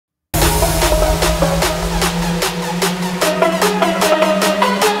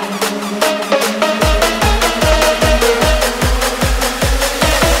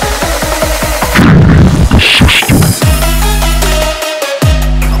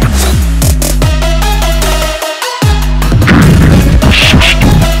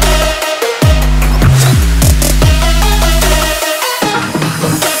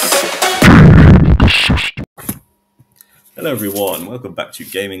everyone. Welcome back to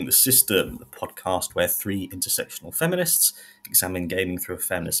Gaming the System, the podcast where three intersectional feminists examine gaming through a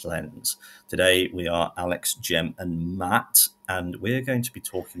feminist lens. Today we are Alex, Jem and Matt, and we're going to be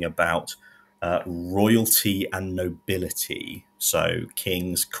talking about royalty and nobility. So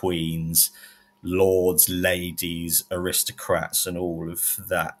kings, queens, lords, ladies, aristocrats, and all of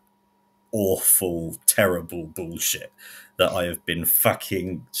that awful, terrible bullshit that I have been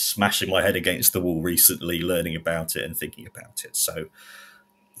fucking smashing my head against the wall recently, learning about it and thinking about it. So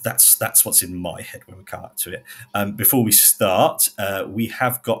that's what's in my head when we come up to it. Before we start, we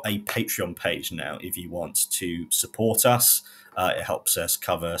have got a Patreon page now if you want to support us. It helps us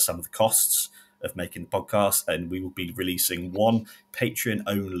cover some of the costs of making the podcast, and we will be releasing one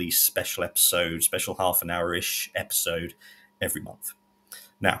Patreon-only special half an hour-ish episode every month.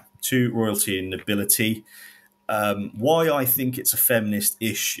 Now, to royalty and nobility. Why I think it's a feminist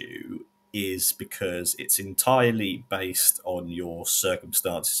issue is because it's entirely based on your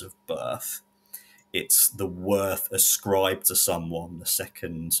circumstances of birth. It's the worth ascribed to someone the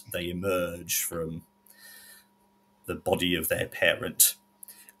second they emerge from the body of their parent.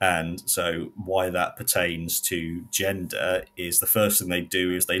 And so why that pertains to gender is the first thing they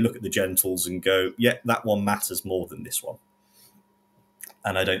do is they look at the genitals and go, yeah, that one matters more than this one.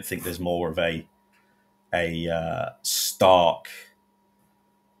 And I don't think there's more of a stark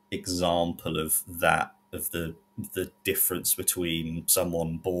example of that, of the difference between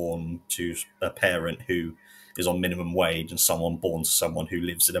someone born to a parent who is on minimum wage and someone born to someone who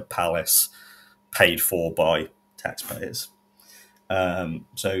lives in a palace paid for by taxpayers.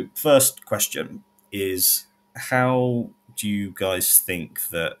 So first question is, how do you guys think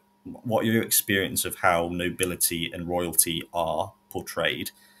that, what your experience of how nobility and royalty are portrayed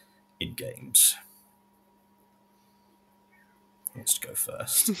in games? Let's go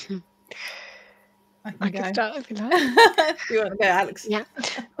first. I can start if you like. You want to go, Alex? Yeah.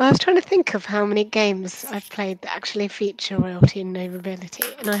 Well, I was trying to think of how many games I've played that actually feature royalty and nobility,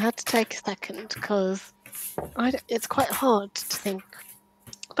 and I had to take a second because it's quite hard to think.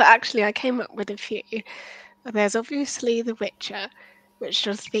 But actually, I came up with a few. There's obviously The Witcher, which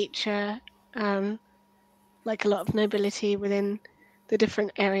does feature like a lot of nobility within the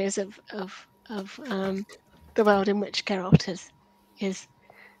different areas of the world in which Geralt is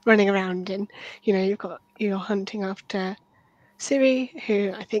running around in. You know, you're hunting after Ciri,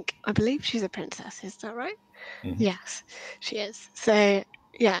 who I believe she's a princess. Is that right? Mm-hmm. Yes, she is. So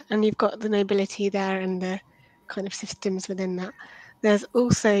yeah, and you've got the nobility there and the kind of systems within that. There's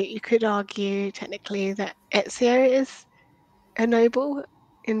also, you could argue technically that Ezio is a noble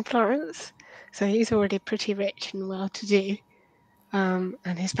in Florence, so he's already pretty rich and well-to-do, and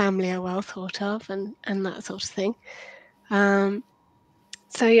his family are well thought of, and that sort of thing.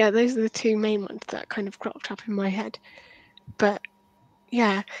 So yeah, those are the two main ones that kind of cropped up in my head. But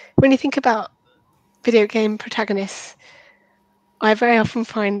yeah, when you think about video game protagonists, I very often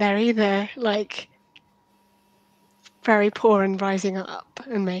find they're either like very poor and rising up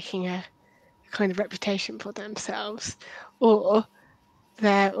and making a kind of reputation for themselves, or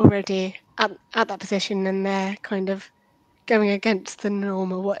they're already at that position and they're kind of going against the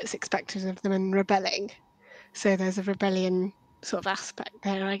norm or what is expected of them and rebelling. So there's a rebellion sort of aspect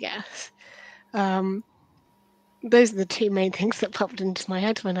there, I guess. Those are the two main things that popped into my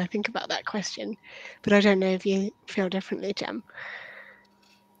head when I think about that question. But I don't know if you feel differently, Jem.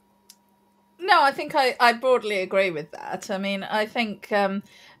 No, I think I broadly agree with that. I mean, I think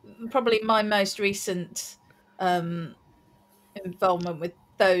probably my most recent involvement with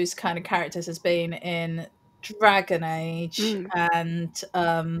those kind of characters has been in Dragon Age and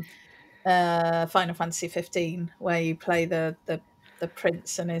Final Fantasy 15, where you play the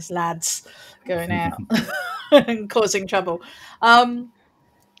prince and his lads going out and causing trouble. But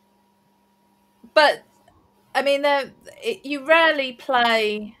I mean, you rarely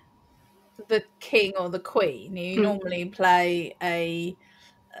play the king or the queen. You normally play a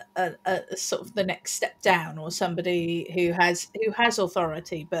sort of the next step down, or somebody who has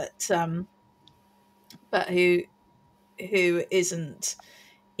authority, but who isn't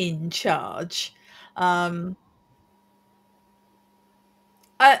in charge. I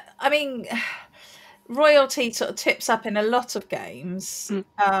mean, royalty sort of tips up in a lot of games,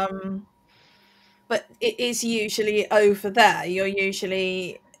 but it is usually over there. You're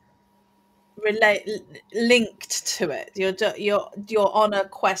usually linked to it. You're on a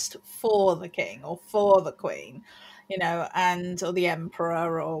quest for the king or for the queen, you know, or the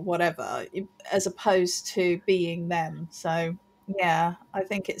emperor or whatever, as opposed to being them. So yeah, I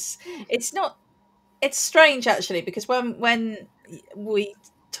think it's strange actually, because when we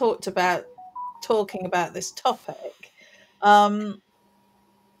talking about this topic, I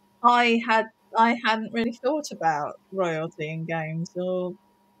hadn't really thought about royalty in games, or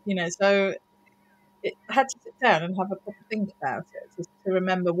so I had to sit down and have a proper think about it to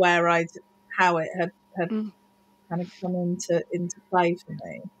remember how it had Mm. kind of come into play for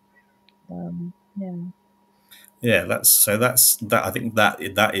me. Yeah. Yeah, that's that. I think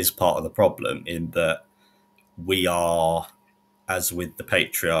that is part of the problem in that we are, as with the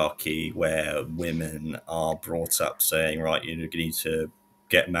patriarchy, where women are brought up saying, right, you need to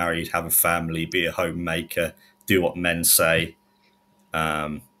get married, have a family, be a homemaker, do what men say,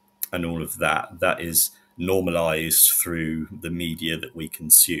 um, and all of that. That is normalized through the media that we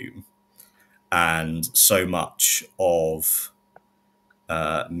consume, and so much of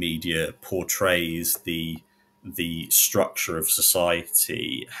media portrays the structure of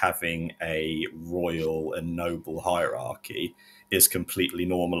society having a royal and noble hierarchy is completely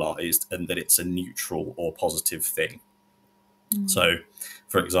normalized, and that it's a neutral or positive thing. Mm. So,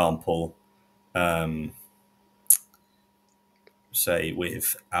 for example, um, say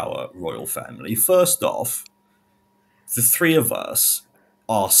with our royal family, first off, the three of us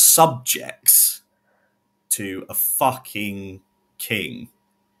are subjects to a fucking king.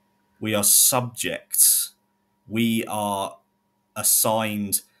 We are subjects. We are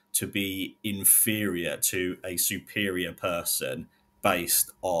assigned to be inferior to a superior person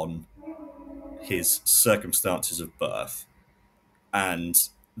based on his circumstances of birth. And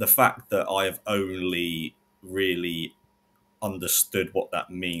the fact that I have only really understood what that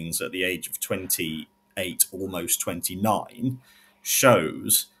means at the age of 28, almost 29,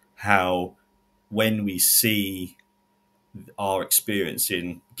 shows how when we see our experience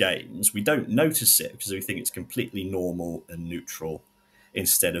in games, we don't notice it because we think it's completely normal and neutral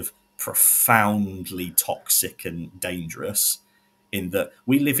instead of profoundly toxic and dangerous. In that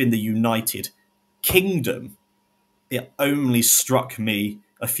we live in the United Kingdom. It only struck me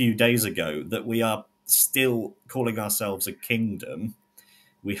a few days ago that we are still calling ourselves a kingdom.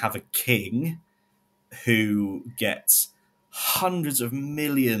 We have a king who gets hundreds of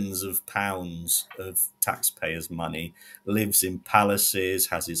millions of pounds of taxpayers' money, lives in palaces,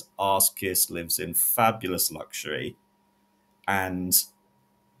 has his arse kissed, lives in fabulous luxury, and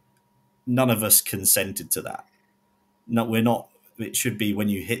none of us consented to that. No, we're not. It should be when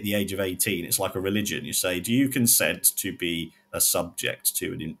you hit the age of 18. It's like a religion. You say, "Do you consent to be a subject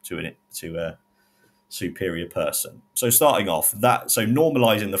to a superior person?" So starting off that, so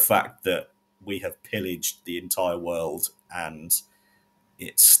normalizing the fact that we have pillaged the entire world and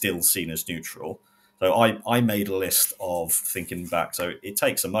it's still seen as neutral. So I made a list of thinking back. So it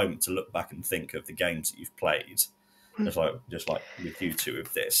takes a moment to look back and think of the games that you've played, Mm. just like with you two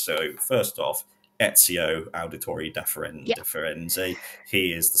of this. So first off, Ezio Auditore Yeah. da Firenze.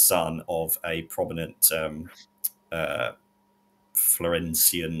 He is the son of a prominent uh,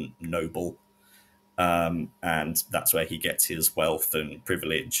 Florentian noble, and that's where he gets his wealth and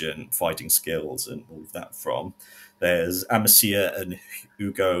privilege and fighting skills and all of that from. There's Amicia and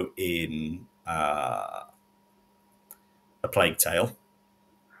Hugo in A Plague Tale.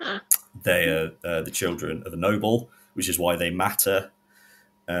 Ah. They are the children of a noble, which is why they matter.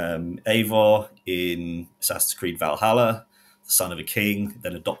 Eivor in Assassin's Creed Valhalla, the son of a king,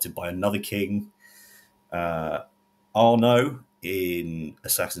 then adopted by another king. Arno in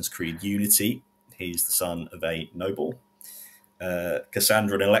Assassin's Creed Unity, he's the son of a noble.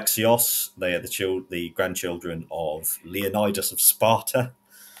 Cassandra and Alexios, they are the grandchildren of Leonidas of Sparta.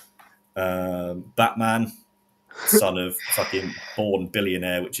 Batman, son of fucking born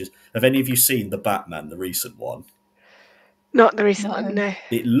billionaire, which is, have any of you seen the Batman, the recent one? Not the recent No. one, no.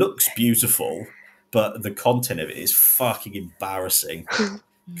 It looks beautiful, but the content of it is fucking embarrassing.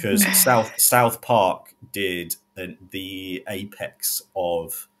 Because South Park did the apex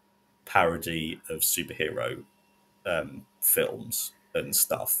of parody of superhero films and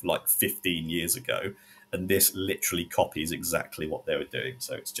stuff like 15 years ago, and this literally copies exactly what they were doing.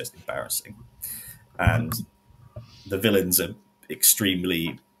 So it's just embarrassing. And the villains are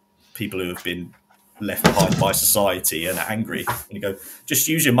extremely people who have been left behind by society and are angry. And you go, just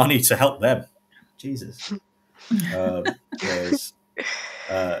use your money to help them. Jesus. There's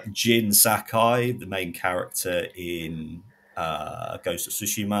Jin Sakai, the main character in Ghost of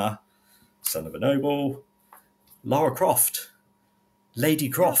Tsushima, son of a noble. Lara Croft, Lady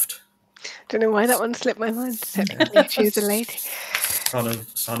Croft, Don't know why that one slipped my mind. Technically, she's a lady.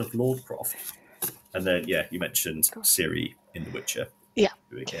 son of Lord Croft. And then, yeah, you mentioned Ciri in The Witcher, Yeah.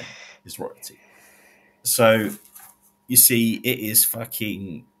 who again is royalty. So you see, it is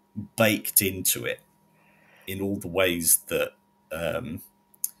fucking baked into it in all the ways that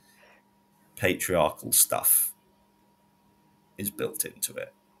patriarchal stuff is built into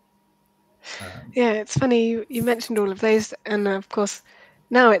it. Yeah, it's funny you mentioned all of those, and of course,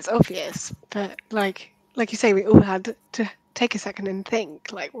 now it's obvious. But like you say, we all had to take a second and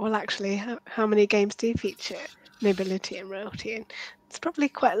think, like, well, actually, how many games do feature nobility and royalty? And it's probably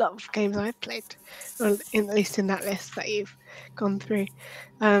quite a lot of games I've played, or at least in that list that you've gone through.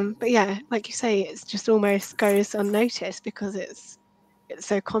 But yeah, like you say, it's just almost goes unnoticed because it's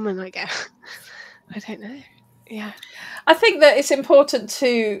so common, I guess. I don't know. Yeah. I think that it's important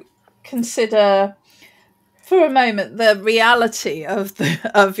to consider for a moment the reality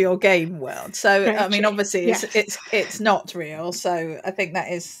of your game world. So Very I mean, true. obviously Yes. it's not real. So I think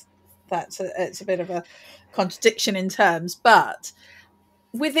it's a bit of a contradiction in terms, but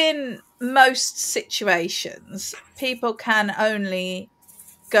within most situations, people can only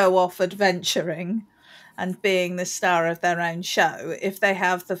go off adventuring and being the star of their own show if they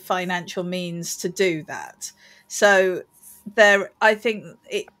have the financial means to do that. So I think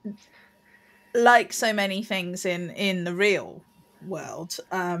it, like so many things in the real world,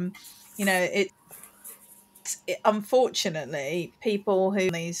 unfortunately people who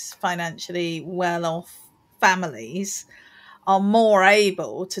these financially well off families are more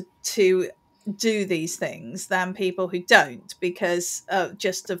able to do these things than people who don't, because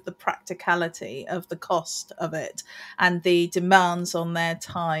just of the practicality of the cost of it and the demands on their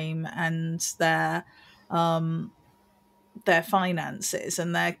time and their finances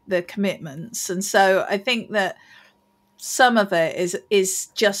and their commitments. And so I think that some of it is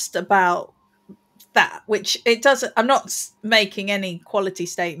just about that, which it doesn't, I'm not making any quality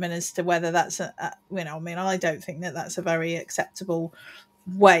statement as to whether that's I mean, I don't think that that's a very acceptable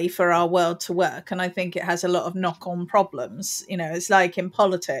way for our world to work, and I think it has a lot of knock-on problems. It's like in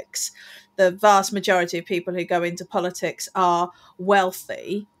politics, the vast majority of people who go into politics are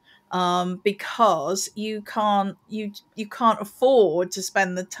wealthy, because you can't afford to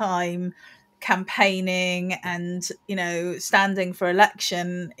spend the time campaigning and standing for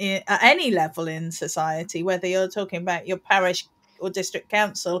election at any level in society, whether you're talking about your parish or district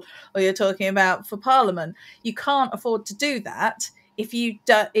council or you're talking about for parliament. You can't afford to do that if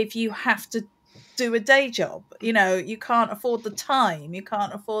you have to do a day job. You can't afford the time, you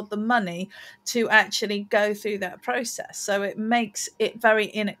can't afford the money to actually go through that process. So it makes it very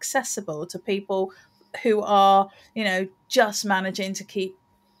inaccessible to people who are just managing to keep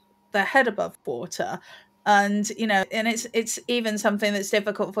their head above water. And it's even something that's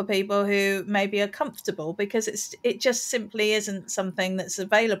difficult for people who maybe are comfortable, because it just simply isn't something that's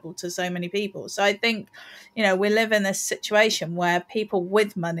available to so many people. So I think we live in this situation where people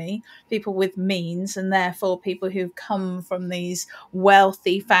with money, people with means, and therefore people who've come from these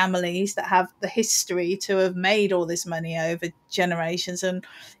wealthy families that have the history to have made all this money over generations, and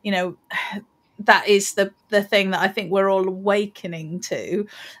that is the thing that I think we're all awakening to,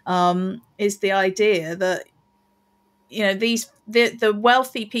 is the idea that the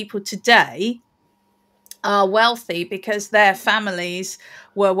wealthy people today are wealthy because their families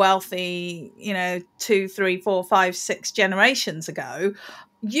were wealthy 2, 3, 4, 5, 6 generations ago,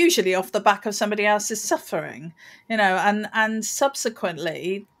 usually off the back of somebody else's suffering, and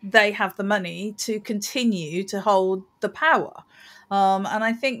subsequently they have the money to continue to hold the power. And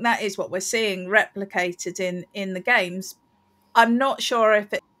I think that is what we're seeing replicated in the games. I'm not sure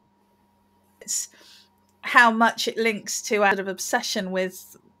if it's how much it links to a sort of obsession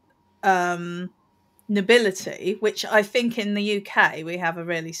with nobility, which I think in the UK we have a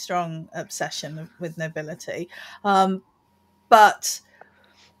really strong obsession with nobility. But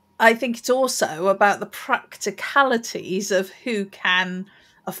I think it's also about the practicalities of who can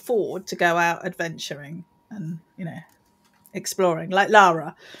afford to go out adventuring and exploring, like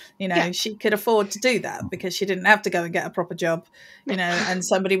Lara. Yeah. She could afford to do that because she didn't have to go and get a proper job, and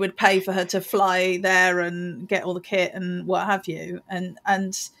somebody would pay for her to fly there and get all the kit and what have you. And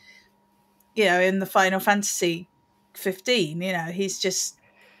in the Final Fantasy 15,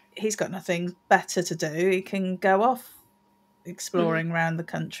 he's got nothing better to do. He can go off exploring around the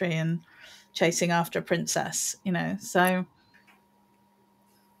country and chasing after a princess. So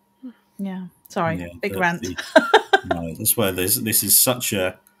yeah, sorry, Yeah, big rant. no, that's where this is such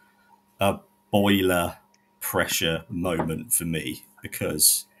a boiler pressure moment for me,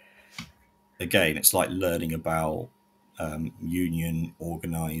 because again, it's like learning about union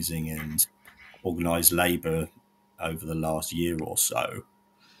organising and organised labour over the last year or so,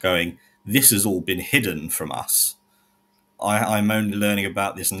 going, this has all been hidden from us. I'm only learning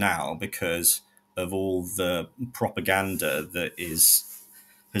about this now because of all the propaganda that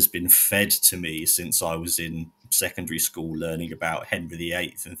has been fed to me since I was in secondary school, learning about Henry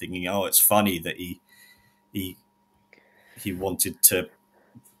VIII and thinking, oh, it's funny that he he wanted to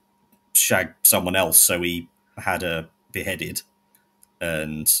shag someone else, so he had her beheaded,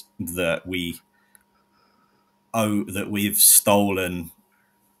 and that we've stolen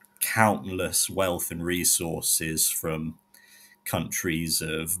countless wealth and resources from countries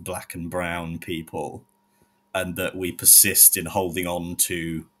of black and brown people, and that we persist in holding on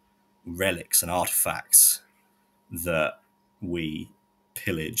to relics and artifacts that we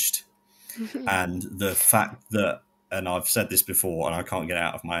pillaged. And the fact that, and I've said this before and I can't get it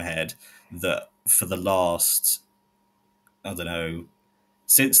out of my head, that for the last, I don't know,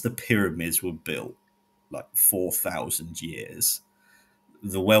 since the pyramids were built, like 4,000 years,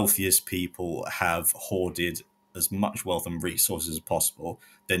 the wealthiest people have hoarded as much wealth and resources as possible,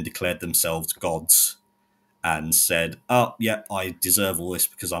 then declared themselves gods and said, oh, yeah, I deserve all this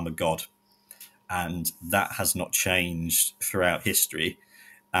because I'm a god. And that has not changed throughout history.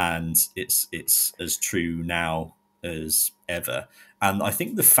 And it's as true now as ever. And I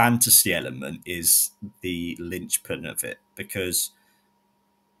think the fantasy element is the linchpin of it, because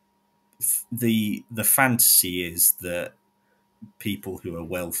the fantasy is that people who are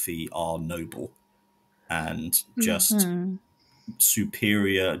wealthy are noble and just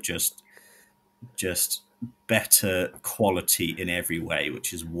superior, just better quality in every way,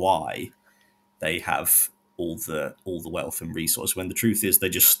 which is why they have all the wealth and resource. When the truth is, they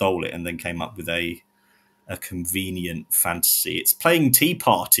just stole it and then came up with a convenient fantasy. It's playing tea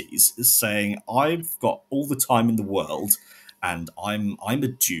parties, is saying, I've got all the time in the world, and I'm a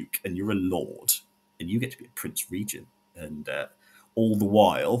duke, and you're a lord, and you get to be a prince regent, and all the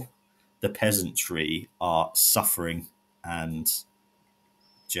while, the peasantry are suffering, and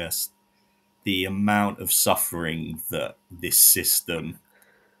just the amount of suffering that this system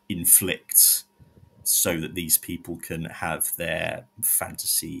inflicts so that these people can have their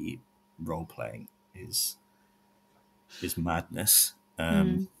fantasy role playing is madness.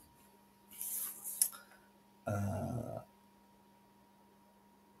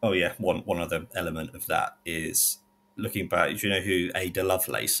 Oh yeah, one other element of that is looking back. Do you know who Ada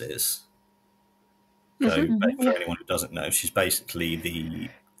Lovelace is? So for anyone who doesn't know, she's basically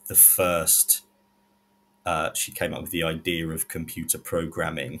the first. She came up with the idea of computer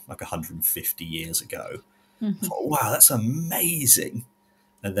programming like 150 years ago. I thought, wow, that's amazing.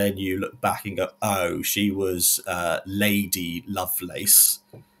 And then you look back and go, oh, she was Lady Lovelace,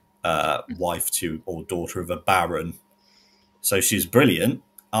 wife to or daughter of a baron. So she's brilliant,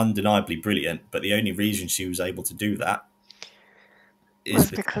 undeniably brilliant, but the only reason she was able to do that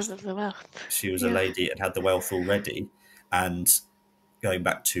is because of the wealth. She was a lady and had the wealth already. And going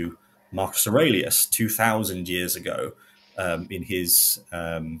back to Marcus Aurelius 2,000 years ago, in his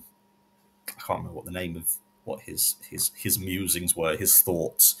I can't remember what the name of what his musings were, his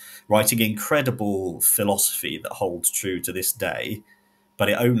thoughts, writing incredible philosophy that holds true to this day, but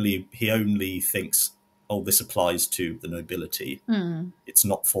he only thinks, oh, this applies to the nobility. It's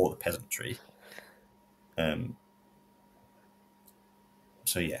not for the peasantry.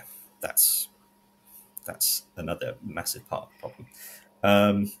 So yeah, that's another massive part of the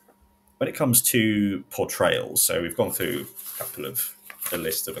problem. When it comes to portrayals, so we've gone through a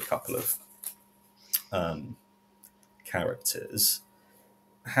list of a couple of characters.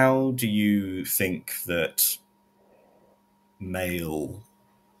 How do you think that male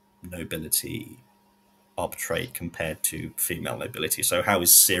nobility are portrayed compared to female nobility? So how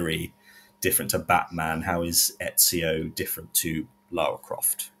is Ciri different to Batman? How is Ezio different to Lara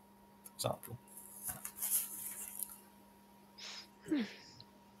Croft, for example?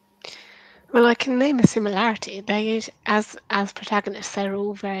 Well, I can name a similarity. They, as protagonists, they're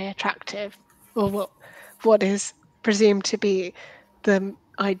all very attractive, or what is presumed to be the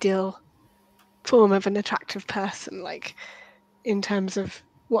ideal form of an attractive person, like in terms of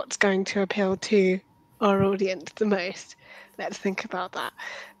what's going to appeal to our audience the most. Let's think about that.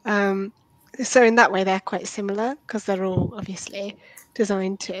 So in that way, they're quite similar because they're all obviously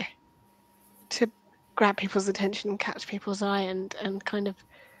designed to grab people's attention and catch people's eye and kind of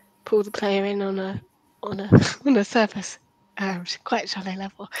pull the player in on a on a surface quite shallow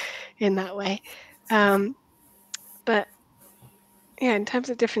level in that way. But yeah, in terms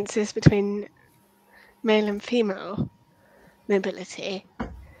of differences between male and female nobility,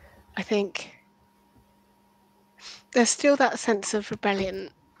 I think there's still that sense of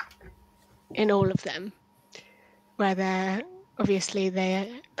rebellion in all of them, where they're obviously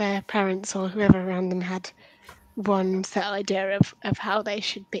their parents or whoever around them had one set idea of how they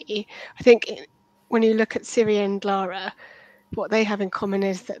should be. I think when you look at Ciri and Lara, what they have in common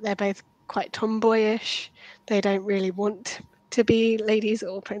is that they're both quite tomboyish. They don't really want to be ladies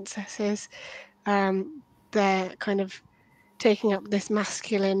or princesses. They're kind of taking up this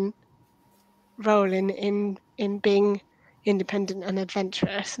masculine role in being independent and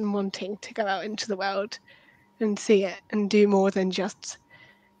adventurous and wanting to go out into the world and see it and do more than just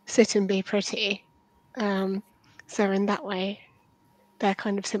sit and be pretty. So in that way, they're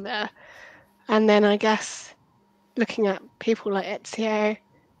kind of similar. And then I guess looking at people like Ezio,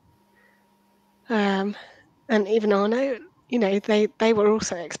 and even Arno, they were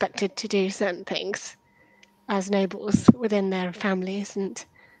also expected to do certain things as nobles within their families, and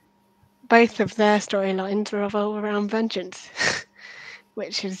both of their storylines revolve around vengeance,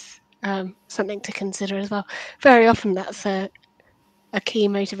 which is something to consider as well. Very often, that's a key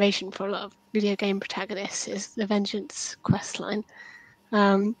motivation for a lot of video game protagonists is the vengeance quest line.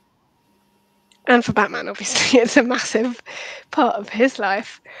 And for Batman, obviously, it's a massive part of his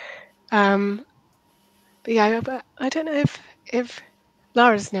life. Um, but yeah, but I don't know if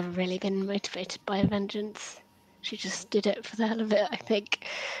Lara's never really been motivated by vengeance. She just did it for the hell of it, I think.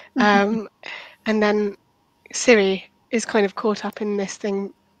 Um, and then Ciri is kind of caught up in this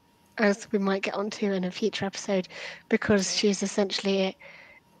thing, as we might get onto in a future episode, because she's essentially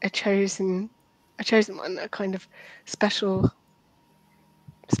a chosen one, a kind of special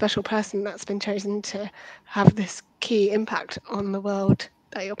person that's been chosen to have this key impact on the world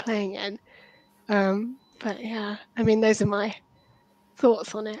that you're playing in. But yeah, I mean, those are my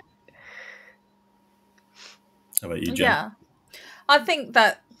thoughts on it. How about you, Jen? Yeah, I think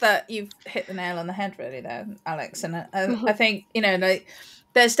that you've hit the nail on the head, really, there, Alex. And I think like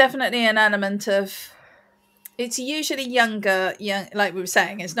there's definitely an element of, it's usually young, like we were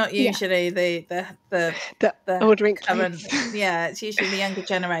saying. It's not usually the old wrinkly. current. Yeah, it's usually the younger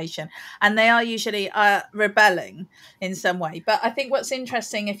generation, and they are usually rebelling in some way. But I think what's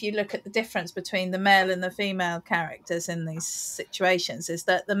interesting, if you look at the difference between the male and the female characters in these situations, is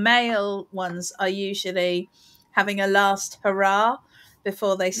that the male ones are usually having a last hurrah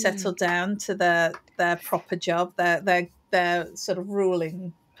before they settle down to their proper job, their sort of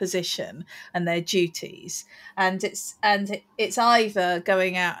ruling position and their duties, and it's either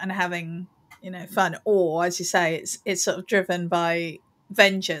going out and having fun, or, as you say, it's sort of driven by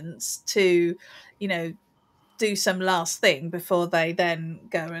vengeance to do some last thing before they then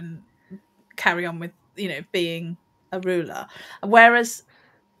go and carry on with being a ruler. Whereas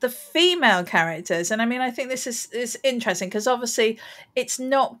the female characters, and I mean, I think this is interesting, because obviously it's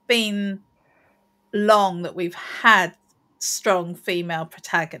not been long that we've had strong female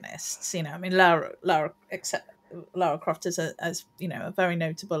protagonists. I mean, Lara Croft is as a very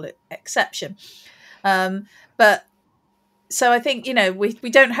notable exception. But so I think we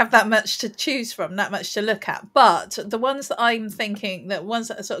don't have that much to choose from, that much to look at. But the ones that I'm thinking, the ones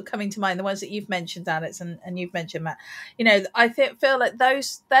that are sort of coming to mind, the ones that you've mentioned, Alex, and you've mentioned, Matt, I feel like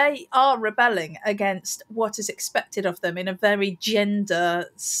they are rebelling against what is expected of them in a very gender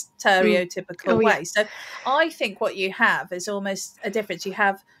stereotypical way. So I think what you have is almost a difference. You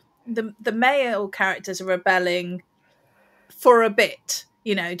have the male characters are rebelling for a bit,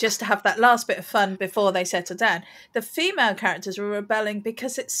 just to have that last bit of fun before they settle down. The female characters are rebelling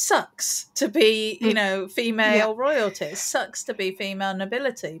because it sucks to be, female royalty. It sucks to be female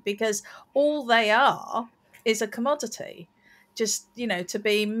nobility, because all they are is a commodity, just, to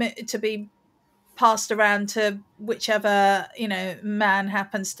be passed around to whichever, man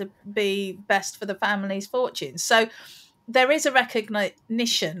happens to be best for the family's fortunes. So there is a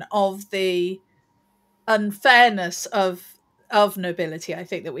recognition of the unfairness of nobility, I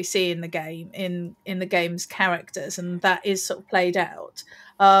think, that we see in the game, in the game's characters, and that is sort of played out.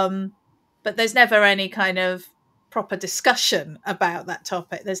 But there's never any kind of proper discussion about that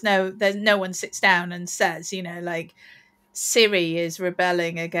topic. There's no one sits down and says, like, Ciri is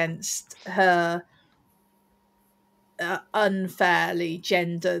rebelling against her unfairly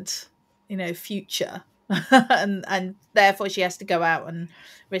gendered future, and therefore she has to go out and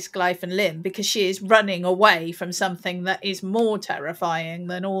risk life and limb, because she is running away from something that is more terrifying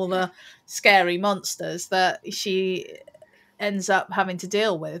than all the scary monsters that she ends up having to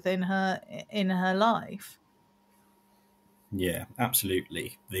deal with in her life. Yeah,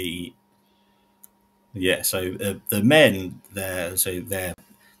 absolutely. So the men there,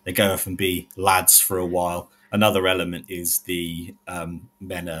 they go off and be lads for a while. Another element is the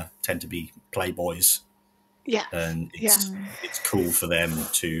men tend to be playboys. Yeah, and it's cool for them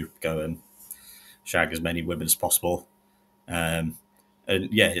to go and shag as many women as possible. And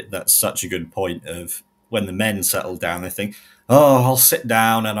yeah, that's such a good point. Of when the men settle down, they think, "Oh, I'll sit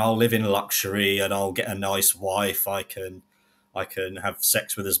down and I'll live in luxury and I'll get a nice wife. I can have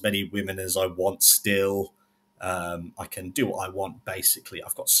sex with as many women as I want still. I can do what I want. Basically,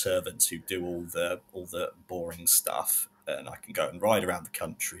 I've got servants who do all the boring stuff." and I can go and ride around the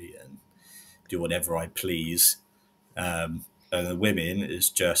country and do whatever I please. And the women is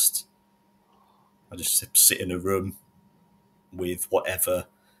just, I just sit in a room with whatever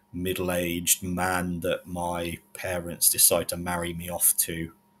middle-aged man that my parents decide to marry me off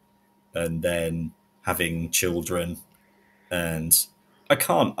to, and then having children. And I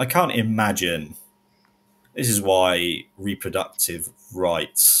can't imagine. This is why reproductive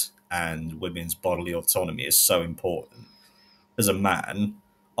rights and women's bodily autonomy is so important. As a man,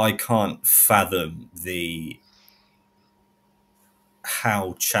 I can't fathom the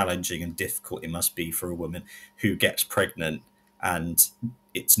how challenging and difficult it must be for a woman who gets pregnant and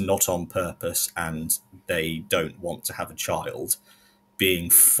it's not on purpose and they don't want to have a child, being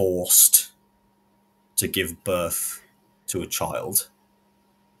forced to give birth to a child.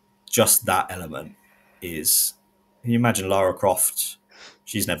 Just that element is. Can you imagine Lara Croft?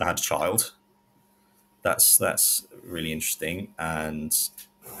 She's never had a child. That's really interesting and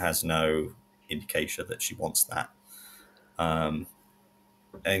has no indication that she wants that. And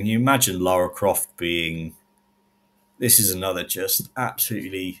you imagine Lara Croft being. This is another just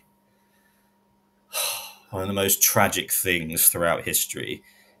absolutely one of the most tragic things throughout history.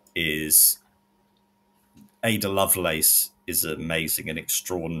 Is Ada Lovelace is amazing and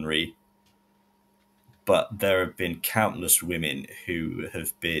extraordinary, but there have been countless women who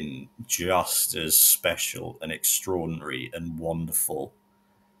have been just as special and extraordinary and wonderful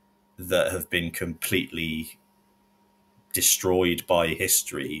that have been completely destroyed by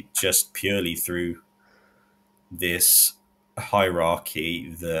history just purely through this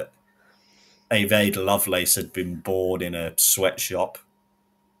hierarchy that if Ada Lovelace had been born in a sweatshop,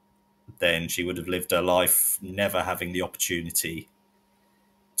 then she would have lived her life never having the opportunity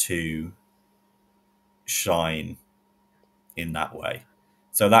to shine in that way.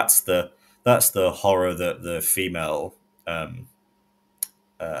 So that's the horror that the female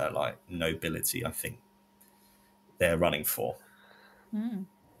like nobility, I think they're running for. Mm.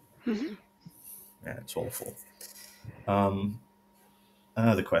 Mm-hmm. Yeah, it's awful.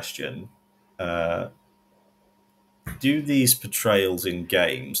 Another question: do these portrayals in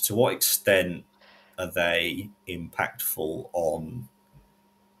games, to what extent are they impactful on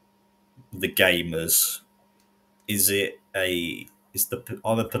the gamers? Are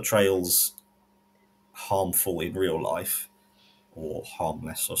the portrayals harmful in real life, or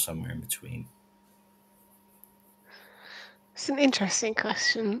harmless, or somewhere in between? It's an interesting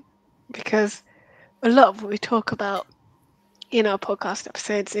question because a lot of what we talk about in our podcast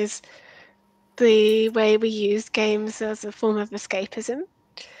episodes is the way we use games as a form of escapism.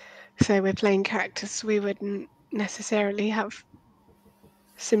 So we're playing characters we wouldn't necessarily have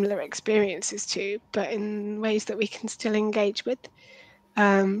similar experiences to, but in ways that we can still engage with,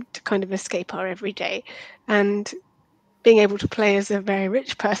 to kind of escape our everyday. And being able to play as a very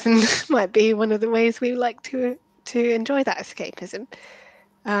rich person might be one of the ways we like to enjoy that escapism.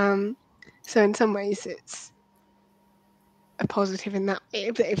 So in some ways, it's a positive in that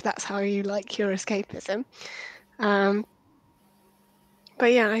way, if that's how you like your escapism. But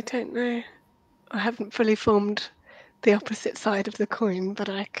yeah, I don't know. I haven't fully formed the opposite side of the coin, but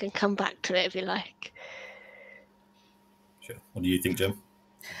I can come back to it if you like. Sure. What do you think, Jim?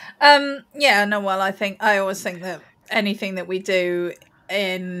 Yeah, no, well, I always think that anything that we do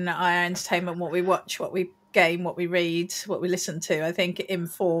in our entertainment, what we watch, what we game, what we read, what we listen to, I think it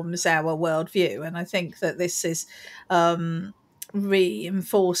informs our worldview. And I think that this is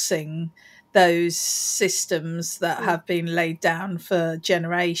reinforcing those systems that have been laid down for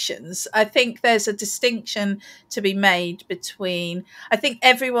generations. I think there's a distinction to be made between, I think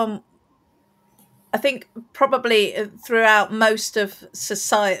probably throughout most of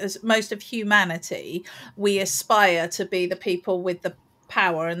society, most of humanity, we aspire to be the people with the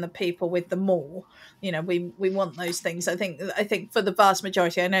power and the people with the more. You know, we want those things. I think for the vast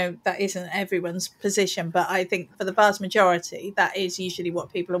majority, I know that isn't everyone's position, but I think for the vast majority, that is usually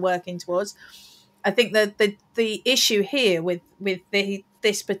what people are working towards. I think that the issue here with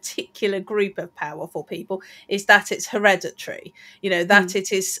this particular group of powerful people is that it's hereditary. You know, that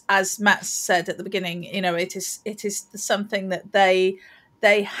it is, as Matt said at the beginning, you know, it is something that they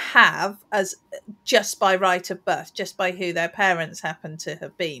have as just by right of birth, just by who their parents happen to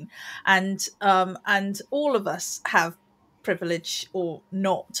have been, and all of us have privilege or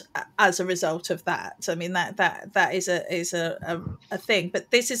not as a result of that. I mean, that is a thing,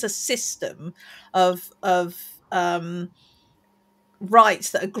 but this is a system of rights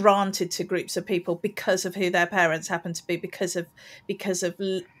that are granted to groups of people because of who their parents happen to be, because of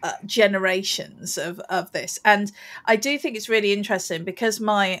generations of this. And I do think it's really interesting because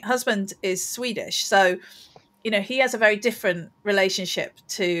my husband is Swedish, so he has a very different relationship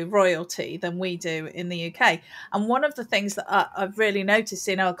to royalty than we do in the UK. And one of the things that I've really noticed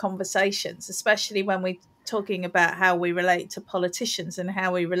in our conversations, especially when we're talking about how we relate to politicians and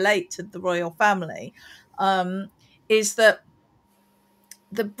how we relate to the royal family, is that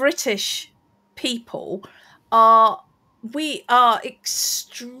the British people we are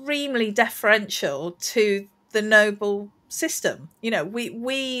extremely deferential to the noble system.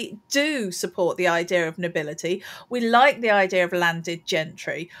 We do support the idea of nobility. We like the idea of landed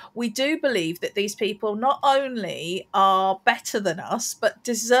gentry. We do believe that these people not only are better than us, but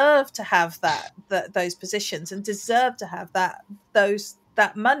deserve to have those positions and deserve to have that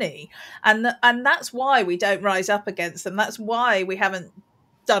money. And that's why we don't rise up against them. That's why we haven't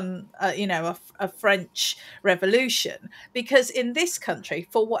done a French Revolution, because in this country,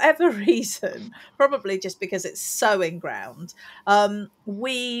 for whatever reason, probably just because it's so inground,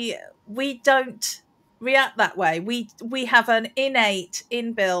 we don't react that way. We have an innate,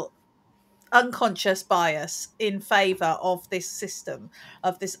 inbuilt, unconscious bias in favor of this system,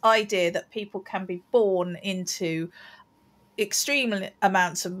 of this idea that people can be born into extreme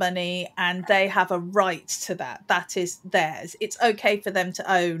amounts of money and they have a right to that is theirs. It's okay for them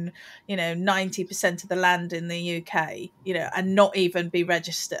to own 90% of the land in the UK, and not even be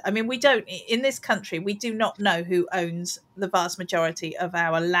registered. I mean, we don't, in this country, we do not know who owns the vast majority of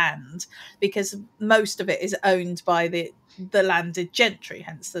our land, because most of it is owned by the landed gentry,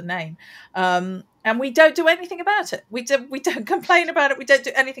 hence the name. And we don't do anything about it. We don't complain about it. We don't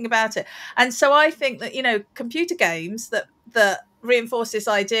do anything about it. And so I think that computer games that reinforce this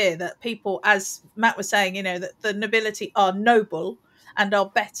idea that people, as Matt was saying, that the nobility are noble and are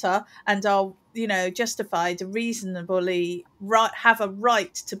better and are justified, reasonably right, have a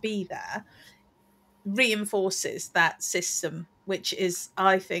right to be there, reinforces that system, which is,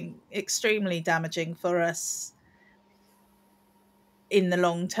 I think, extremely damaging for us in the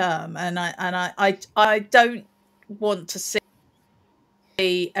long term. And I don't want to see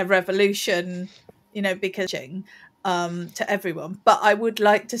a revolution, because to everyone, but I would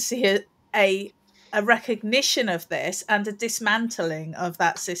like to see a recognition of this and a dismantling of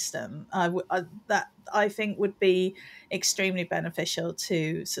that system. That I think would be extremely beneficial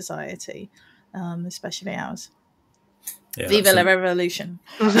to society, especially ours. Yeah, Viva la revolution.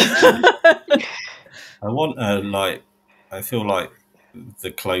 I feel like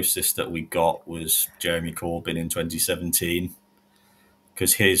the closest that we got was Jeremy Corbyn in 2017,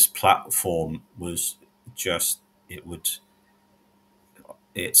 because his platform was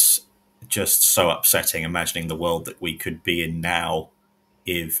it's just so upsetting imagining the world that we could be in now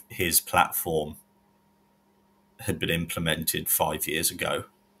if his platform had been implemented 5 years ago.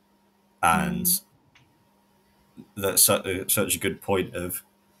 And that's such a good point of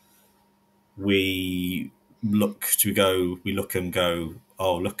we look and go,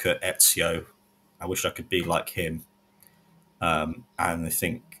 oh, look at Ezio, I wish I could be like him. And I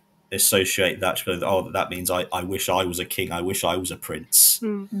think associate that with, oh, that means I wish I was a king, I wish I was a prince,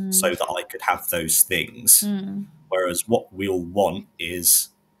 so that I could have those things. Whereas what we all want is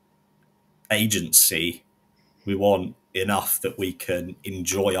agency. We want enough that we can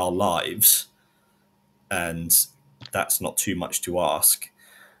enjoy our lives, and that's not too much to ask.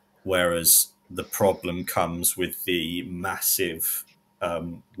 Whereas the problem comes with the massive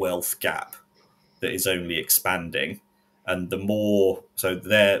wealth gap that is only expanding. And the more, so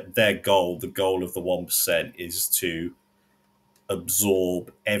their goal, the goal of the 1%, is to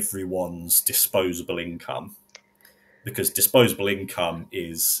absorb everyone's disposable income, because disposable income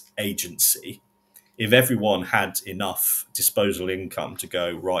is agency. If everyone had enough disposable income to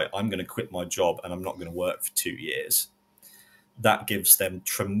go, right, I'm going to quit my job and I'm not going to work for 2 years, that gives them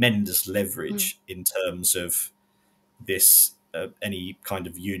tremendous leverage in terms of this any kind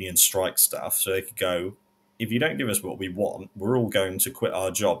of union strike stuff. So they could go, if you don't give us what we want, we're all going to quit our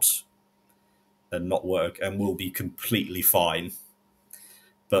jobs and not work, and we'll be completely fine.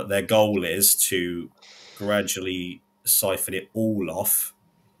 But their goal is to gradually siphon it all off,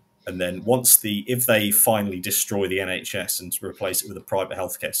 and then if they finally destroy the NHS and replace it with a private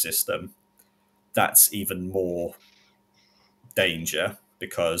healthcare system, that's even more danger,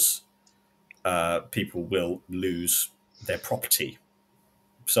 because people will lose their property.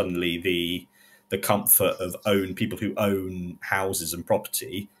 Suddenly, the comfort of people who own houses and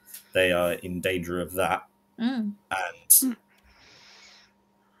property, they are in danger of that. And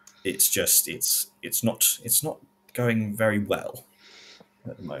it's not going very well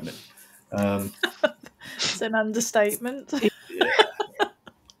at the moment. It's an understatement. Yeah.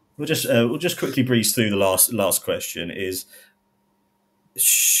 We'll just quickly breeze through the last question. Is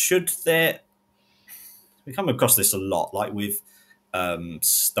should there we come across this a lot, like with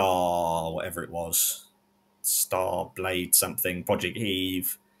Star, whatever it was, Star Blade something, Project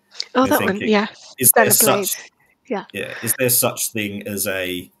Eve. Oh, You're that one, thinking, yeah. is there Stellar such Blades. Yeah. is there such thing as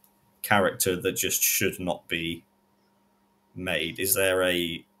a character that just should not be made? Is there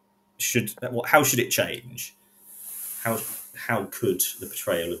a should how should it change? How how could the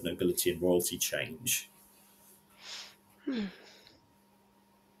portrayal of nobility and royalty change?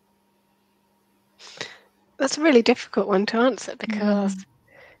 That's a really difficult one to answer because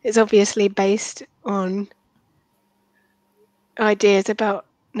it's obviously based on ideas about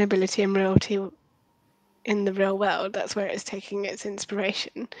nobility and royalty in the real world. That's where it's taking its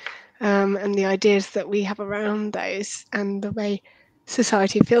inspiration. And the ideas that we have around those and the way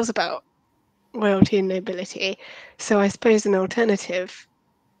society feels about royalty and nobility. So I suppose an alternative,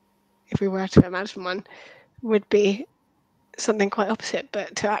 if we were to imagine one, would be something quite opposite,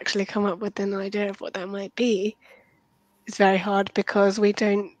 but to actually come up with an idea of what that might be is very hard because we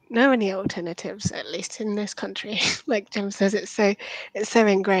don't know any alternatives, at least in this country. Like Jem says, it's so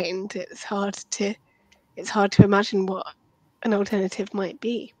ingrained. It's hard to imagine what an alternative might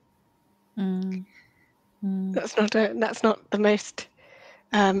be. Mm. Mm. That's not the most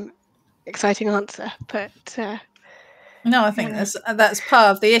exciting answer, but No, I think yeah, that's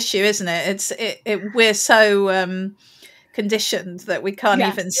part of the issue, isn't it? We're so conditioned that we can't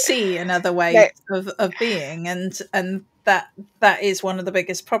yeah, even see another no, way of being, and that is one of the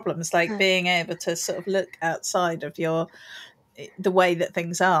biggest problems, like being able to sort of look outside of the way that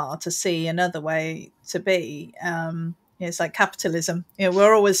things are to see another way to be. It's like capitalism.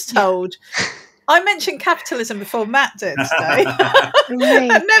 We're always yeah, told. I mentioned capitalism before Matt did today. That amazing.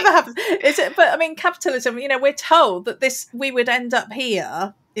 never happens. Is it? But I mean, capitalism, we're told that we would end up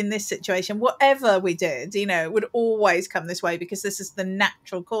here in this situation, whatever we did, it would always come this way because this is the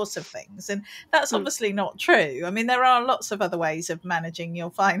natural course of things. And that's obviously not true. I mean, there are lots of other ways of managing your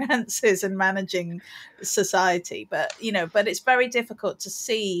finances and managing society, but it's very difficult to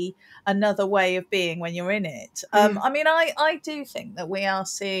see another way of being when you're in it. I mean, I do think that we are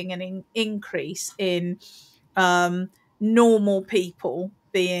seeing an increase in normal people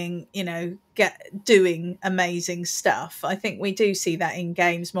being doing amazing stuff. I think we do see that in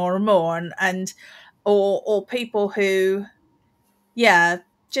games more and more, and or people who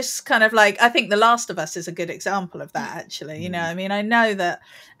just kind of like, I think The Last of Us is a good example of that, actually. I mean, I know that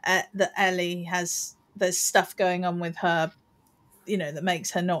that Ellie there's stuff going on with her that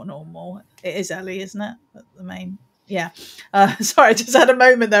makes her not normal. It is Ellie, isn't it? The main. Yeah. Sorry, I just had a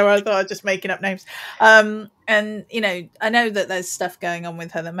moment there where I thought I was just making up names. And, I know that there's stuff going on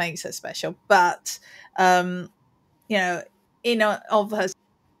with her that makes her special, but, in of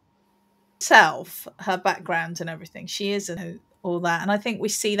herself, her background and everything, she isn't all that. And I think we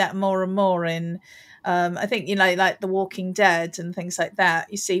see that more and more in, I think, like The Walking Dead and things like that.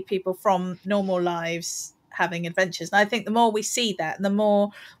 You see people from normal lives having adventures, and I think the more we see that, the more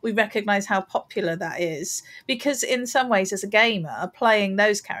we recognize how popular that is, because in some ways, as a gamer, playing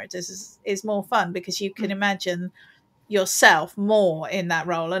those characters is more fun because you can imagine yourself more in that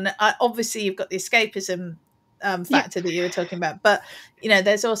role. And obviously you've got the escapism factor that you were talking about, but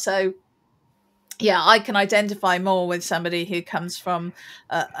there's also I can identify more with somebody who comes from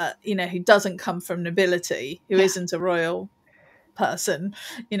who doesn't come from nobility, who isn't a royal person,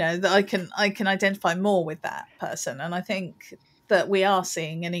 that I can identify more with that person. And I think that we are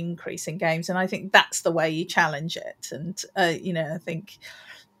seeing an increase in games, and I think that's the way you challenge it. And I think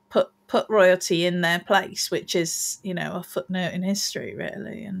put royalty in their place, which is a footnote in history,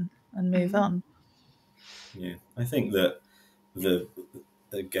 really, and move on. Yeah, I think that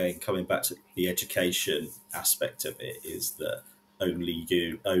again, coming back to the education aspect of it, is that only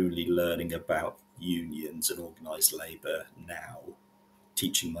learning about unions and organised labour now,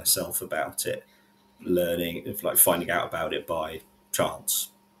 teaching myself about it, finding out about it by chance,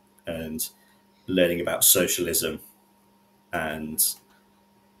 and learning about socialism. And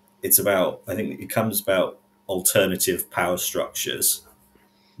I think it comes about alternative power structures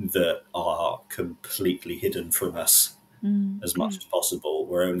that are completely hidden from us as much as possible.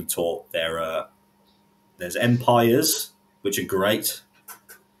 We're only taught there's empires, which are great.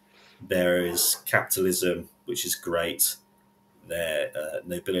 There is capitalism, which is great. There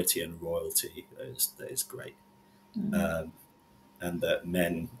nobility and royalty that is great, and that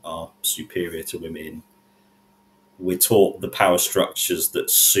men are superior to women. We're taught the power structures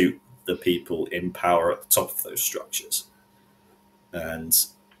that suit the people in power at the top of those structures, and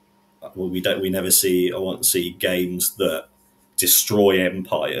we never see. I want to see games that destroy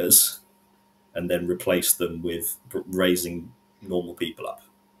empires and then replace them with raising normal people up.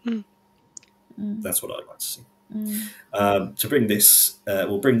 That's what I'd like to see. Mm. To bring this,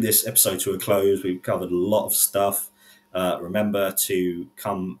 we'll bring this episode to a close. We've covered a lot of stuff. Remember to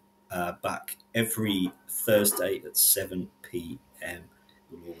come back every Thursday at 7 p.m.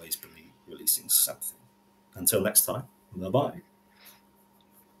 We'll always be releasing something. Until next time, bye-bye.